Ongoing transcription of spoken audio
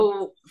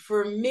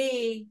for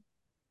me,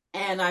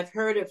 and I've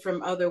heard it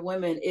from other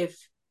women, if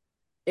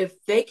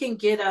they can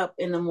get up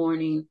in the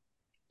morning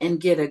and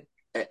get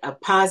a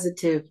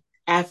positive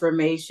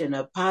affirmation,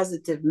 a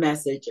positive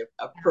message,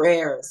 a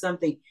prayer, or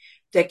something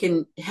that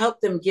can help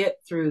them get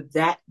through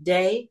that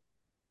day,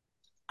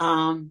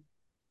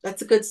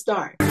 that's a good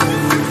start.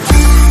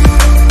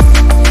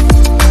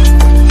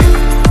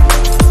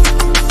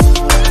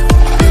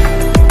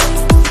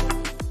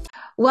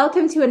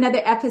 Welcome to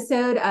another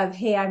episode of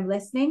Hey, I'm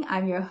Listening.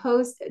 I'm your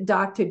host,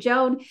 Dr.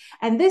 Joan.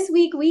 And this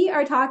week we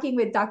are talking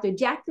with Dr.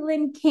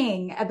 Jacqueline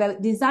King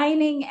about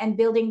designing and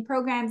building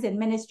programs and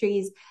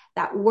ministries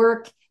that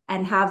work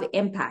and have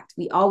impact.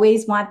 We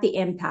always want the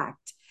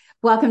impact.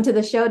 Welcome to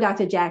the show,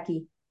 Dr.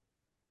 Jackie.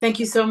 Thank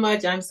you so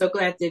much. I'm so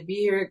glad to be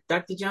here.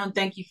 Dr. Joan,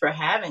 thank you for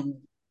having me.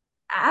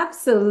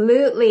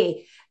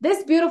 Absolutely.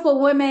 This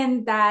beautiful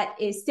woman that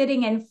is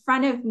sitting in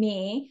front of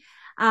me,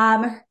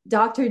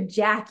 Dr.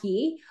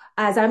 Jackie,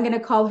 as I'm going to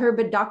call her,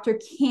 but Dr.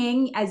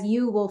 King, as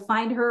you will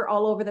find her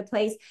all over the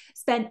place,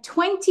 spent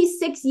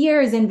 26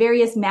 years in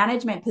various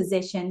management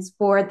positions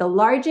for the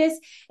largest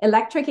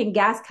electric and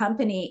gas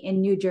company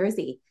in New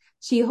Jersey.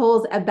 She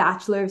holds a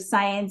Bachelor of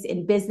Science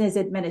in Business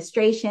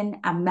Administration,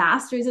 a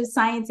Master's of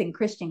Science in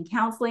Christian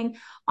Counseling,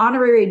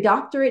 honorary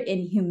doctorate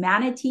in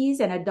Humanities,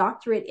 and a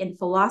doctorate in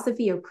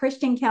Philosophy of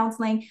Christian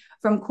Counseling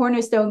from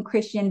Cornerstone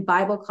Christian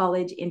Bible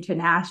College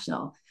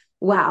International.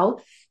 Wow.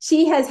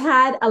 She has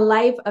had a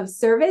life of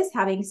service,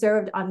 having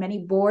served on many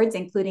boards,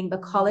 including the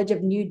College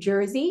of New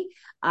Jersey,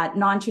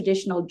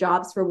 Non-Traditional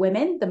Jobs for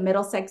Women, the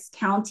Middlesex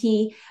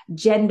County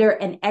Gender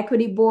and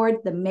Equity Board,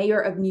 the Mayor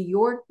of New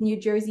York, New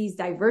Jersey's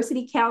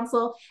Diversity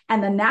Council,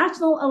 and the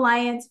National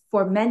Alliance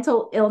for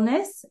Mental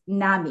Illness,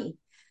 NAMI.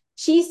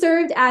 She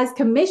served as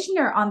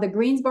commissioner on the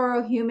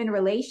Greensboro Human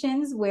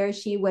Relations, where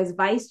she was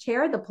vice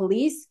chair, the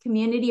Police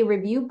Community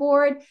Review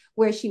Board,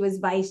 where she was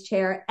vice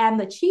chair, and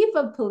the chief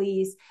of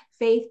police,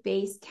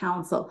 Faith-Based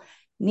Council.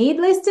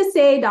 Needless to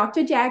say,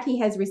 Dr. Jackie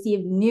has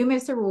received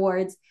numerous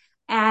awards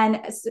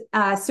and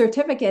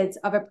certificates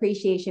of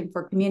appreciation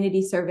for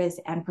community service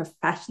and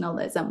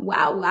professionalism.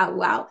 Wow, wow,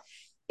 wow.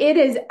 It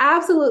is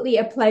absolutely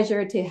a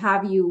pleasure to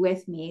have you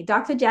with me.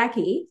 Dr.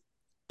 Jackie,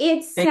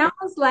 it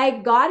sounds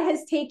like God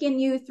has taken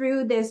you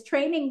through this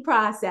training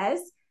process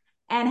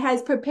and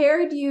has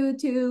prepared you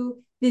to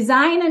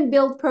design and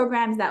build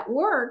programs that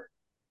work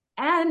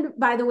and,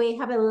 by the way,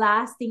 have a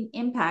lasting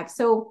impact.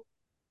 So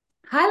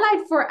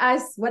highlight for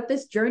us what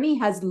this journey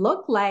has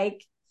looked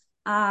like,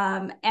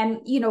 and,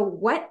 you know,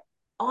 what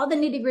all the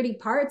nitty-gritty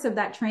parts of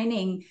that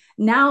training,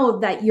 now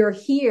that you're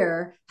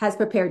here, has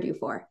prepared you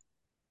for.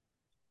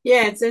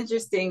 Yeah, it's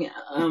interesting.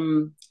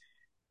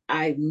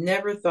 I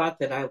never thought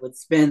that I would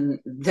spend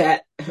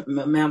that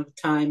amount of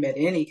time at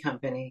any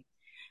company.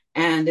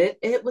 And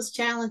it was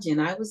challenging.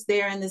 I was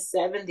there in the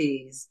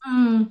 70s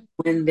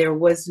when there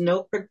was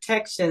no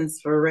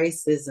protections for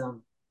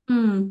racism.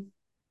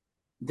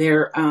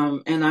 There,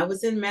 and I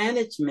was in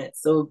management.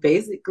 So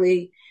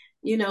basically,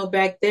 you know,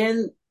 back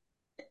then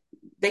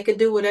they could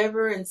do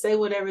whatever and say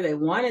whatever they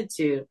wanted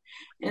to.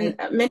 And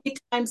many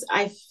times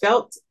I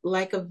felt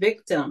like a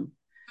victim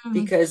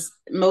because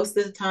most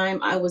of the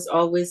time I was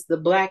always the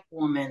Black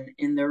woman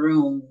in the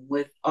room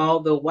with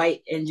all the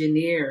white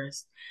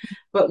engineers.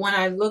 But when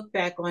I look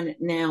back on it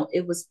now,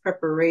 it was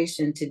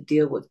preparation to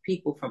deal with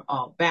people from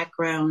all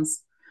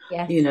backgrounds,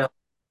 you know,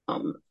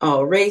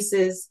 all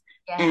races.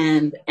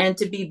 And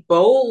to be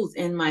bold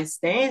in my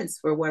stance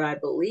for what I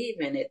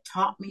believe in. It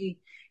taught me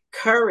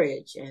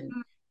courage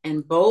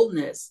and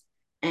boldness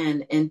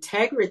and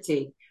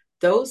integrity.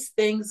 Those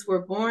things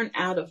were born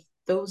out of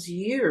those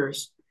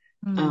years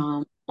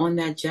on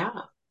that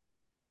job.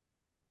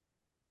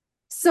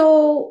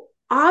 So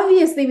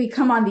obviously we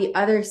come on the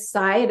other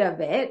side of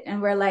it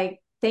and we're like,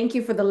 thank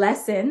you for the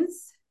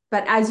lessons.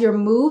 But as you're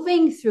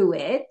moving through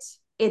it,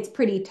 it's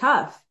pretty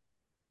tough.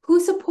 Who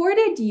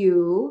supported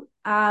you?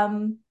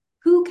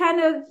 Who kind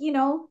of, you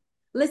know,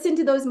 listened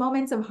to those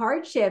moments of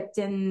hardship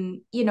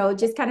and, you know,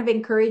 just kind of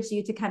encouraged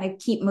you to kind of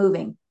keep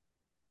moving?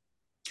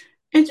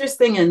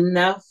 Interesting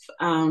enough,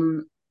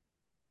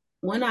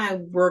 when I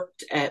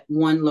worked at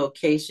one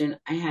location,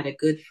 I had a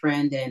good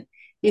friend, and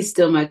he's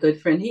still my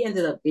good friend. He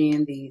ended up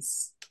being the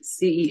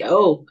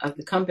CEO of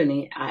the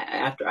company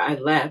after I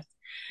left.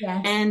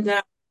 And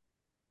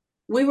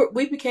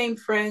we became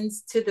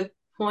friends to the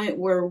point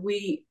where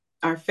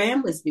our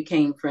families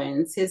became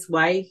friends. His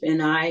wife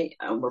and I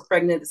were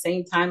pregnant at the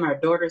same time. Our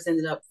daughters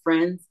ended up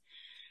friends.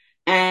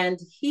 And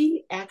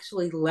he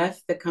actually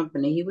left the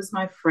company. He was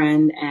my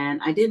friend,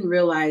 and I didn't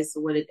realize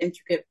what an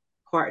intricate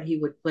part he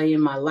would play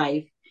in my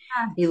life.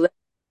 He left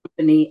the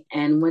company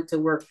and went to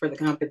work for the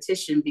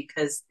competition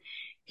because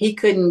he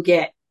couldn't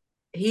get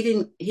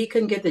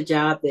the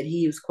job that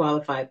he was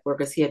qualified for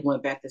because he had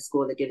went back to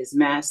school to get his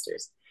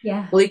master's.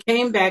 Well, he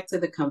came back to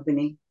the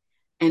company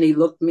and he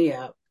looked me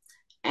up.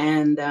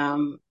 And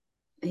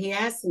he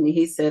asked me,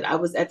 he said, I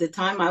was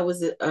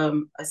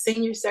a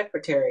senior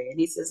secretary. And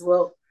he says,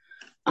 well,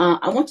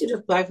 I want you to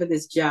apply for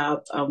this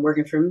job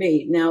working for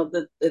me. Now,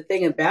 the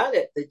thing about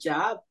it, the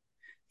job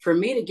for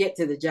me to get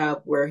to the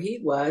job where he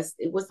was,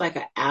 it was like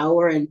an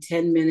hour and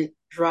 10-minute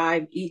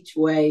drive each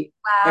way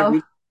Wow.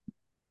 every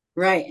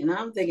right. And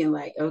I'm thinking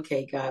like,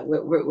 okay, God,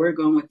 we're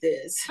going with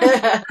this.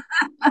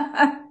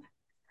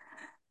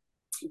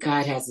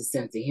 God has a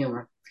sense of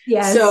humor.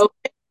 Yes. So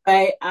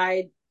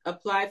I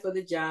applied for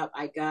the job.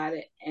 I got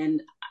it.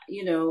 And,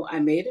 I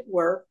made it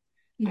work.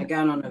 I Yeah.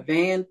 got on a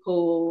van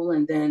pool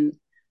and then,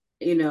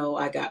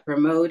 I got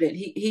promoted.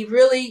 He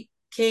really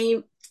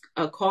came,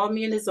 called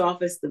me in his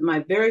office my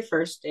very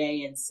first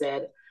day and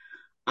said,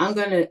 I'm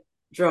going to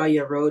draw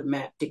your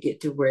roadmap to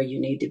get to where you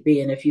need to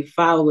be. And if you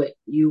follow it,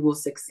 you will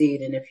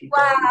succeed. And if you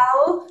don't, you,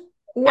 Wow.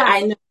 Wow.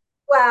 I know.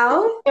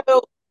 Wow.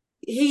 So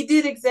he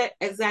did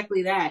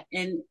exactly that.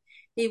 And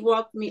he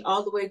walked me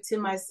all the way to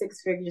my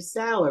six-figure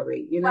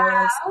salary. You know what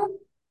I'm saying? Wow.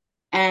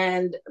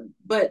 And,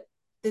 but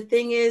the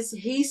thing is,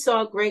 he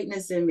saw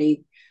greatness in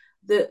me.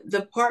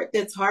 The part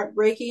that's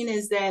heartbreaking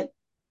is that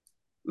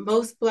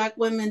most Black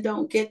women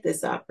don't get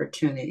this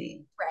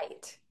opportunity. Right.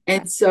 Right.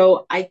 And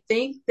so I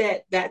think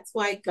that that's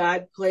why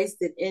God placed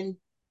it in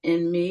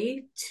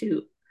me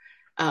to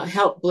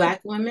help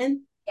Black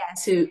women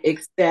Yes. to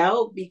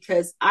excel,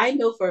 because I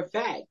know for a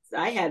fact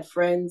I had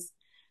friends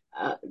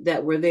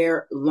that were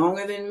there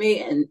longer than me,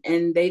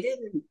 and they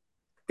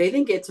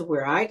didn't get to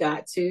where I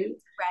got to.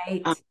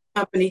 Right.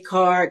 Company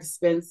car,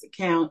 expense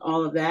account,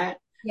 all of that.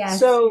 Yes.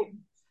 So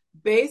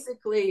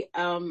basically,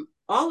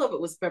 all of it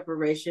was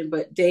preparation.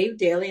 But Dave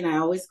Daly, and I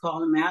always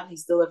call him out.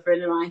 He's still a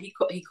friend of mine.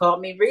 He called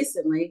me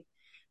recently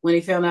when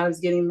he found out I was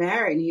getting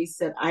married, and he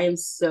said, "I am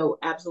so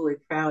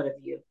absolutely proud of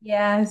you." But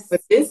Yes.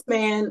 this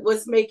man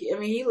was making. I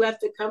mean, he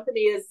left the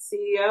company as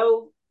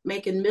CEO,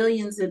 making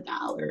millions of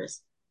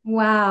dollars.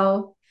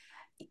 Wow.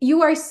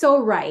 You are so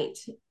right.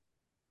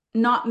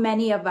 Not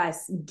many of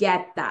us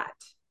get that.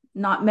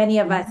 Not many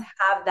of us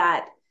Mm-hmm. have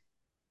that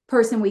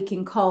person we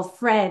can call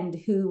friend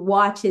who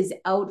watches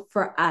out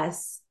for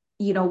us,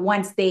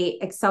 once they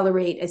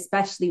accelerate,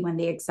 especially when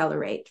they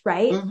accelerate,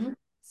 right? Mm-hmm.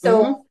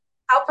 So, Mm-hmm.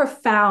 how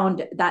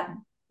profound that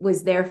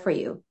was there for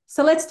you.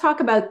 So, let's talk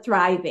about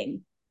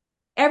thriving.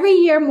 Every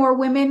year, more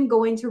women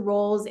go into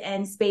roles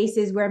and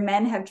spaces where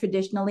men have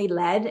traditionally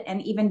led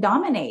and even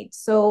dominate.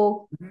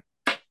 So,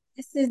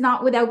 this is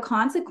not without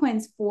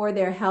consequence for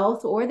their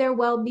health or their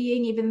well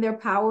being, even their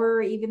power,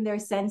 or even their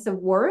sense of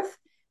worth.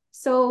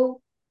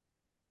 So,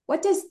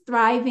 what does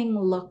thriving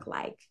look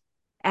like?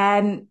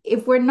 And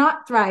if we're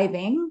not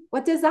thriving,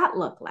 what does that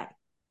look like?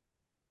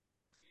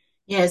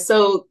 Yeah,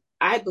 so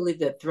I believe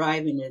that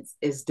thriving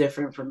is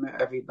different from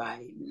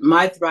everybody.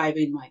 My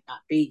thriving might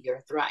not be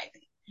your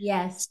thriving.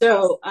 Yes.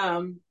 So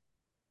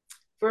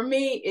for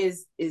me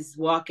is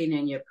walking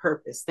in your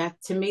purpose.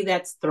 That to me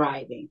that's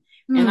thriving.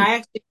 And Mm, I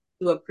actually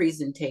do a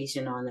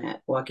presentation on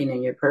that, walking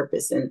in your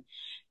purpose, and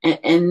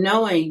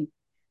knowing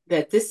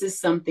that this is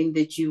something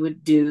that you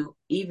would do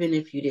even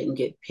if you didn't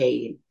get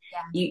paid.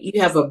 yeah.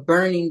 You have a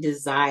burning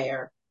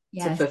desire to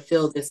Yes.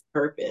 fulfill this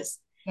purpose.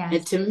 And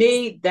Yes. to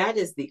me, that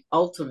is the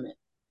ultimate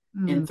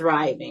Mm, and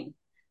thriving,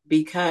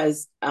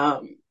 because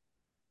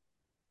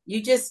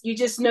you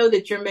just know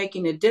that you're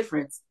making a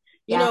difference.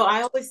 yeah.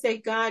 I always say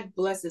God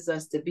blesses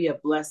us to be a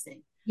blessing.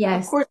 Of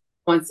Yes. course,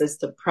 he wants us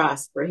to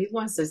prosper. He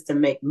wants us to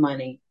make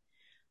money,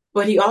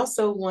 but he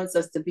also wants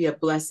us to be a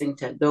blessing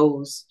to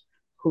those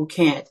who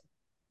can't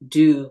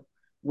do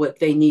what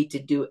they need to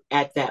do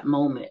at that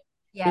moment.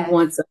 He Yes.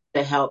 wants us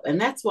to help. And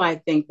that's why I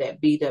think that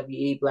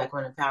BWE, Black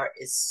Women Power,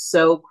 is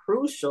so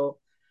crucial,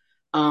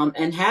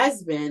 and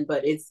has been,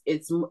 but it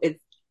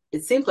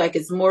seems like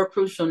it's more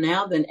crucial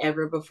now than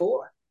ever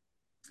before.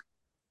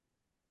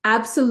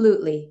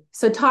 Absolutely.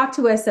 So, talk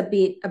to us a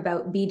bit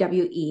about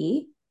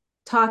BWE.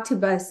 Talk to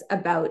us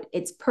about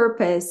its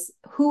purpose,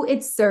 who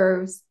it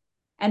serves,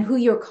 and who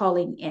you're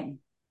calling in.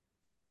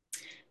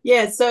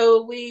 Yeah,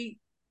 so we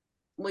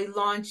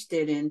launched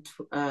it in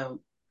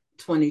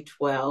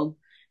 2012,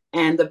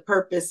 and the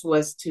purpose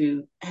was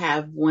to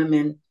have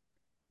women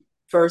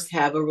first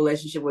have a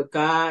relationship with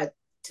God,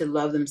 to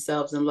love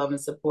themselves and love and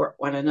support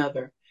one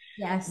another.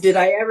 Yes. Did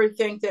I ever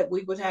think that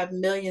we would have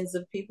millions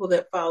of people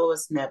that follow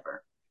us?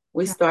 Never.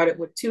 We started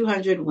with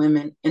 200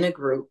 women in a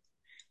group,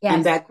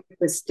 and Yes. that group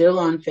is still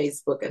on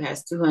Facebook. It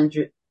has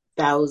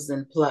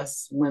 200,000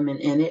 plus women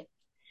in it,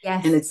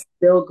 and Yes. it's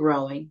still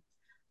growing.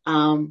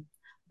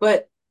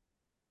 But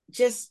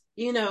just,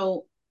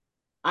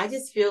 I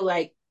just feel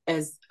like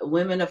as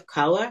women of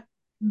color,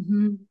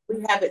 Mm-hmm.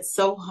 we have it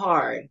so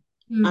hard.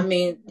 I Mm.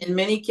 mean, in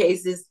many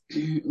cases,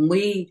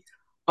 we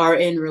are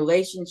in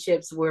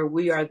relationships where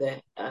we are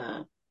the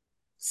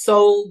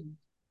sole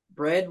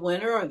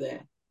breadwinner, or the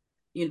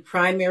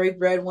primary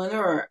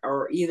breadwinner,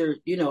 or either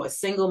a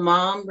single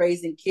mom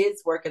raising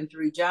kids, working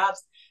three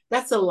jobs.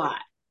 That's a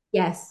lot,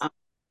 Yes. uh,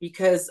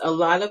 because a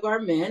lot of our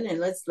men, and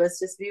let's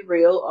just be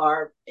real,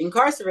 are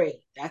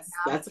incarcerated. That's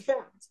a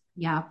fact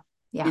Yeah.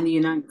 in Yeah. the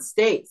United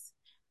States.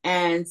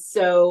 And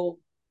so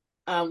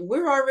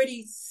we're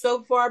already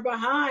so far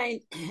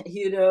behind,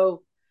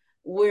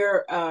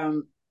 where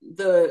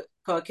the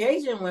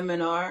Caucasian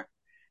women are.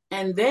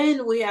 And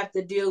then we have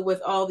to deal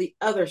with all the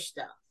other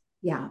stuff.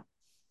 Yeah.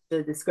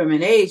 the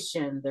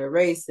discrimination, the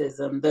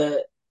racism,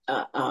 the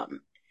uh,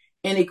 um,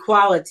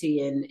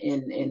 inequality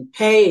in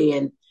pay,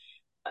 and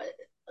uh,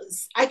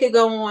 I could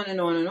go on and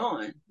on and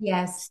on.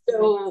 Yes.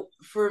 So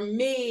for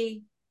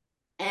me,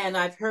 and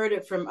I've heard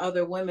it from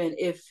other women,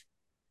 if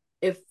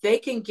they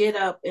can get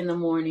up in the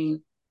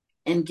morning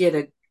and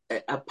get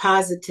a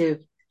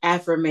positive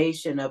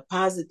affirmation, a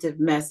positive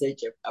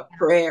message, a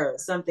prayer, or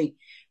something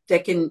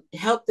that can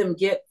help them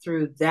get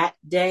through that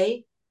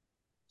day,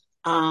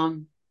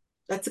 um,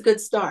 that's a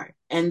good start.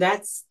 And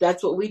that's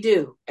what we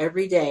do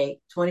every day,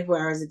 24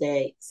 hours a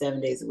day, 7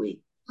 days a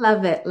week.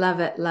 Love it, love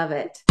it, love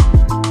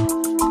it.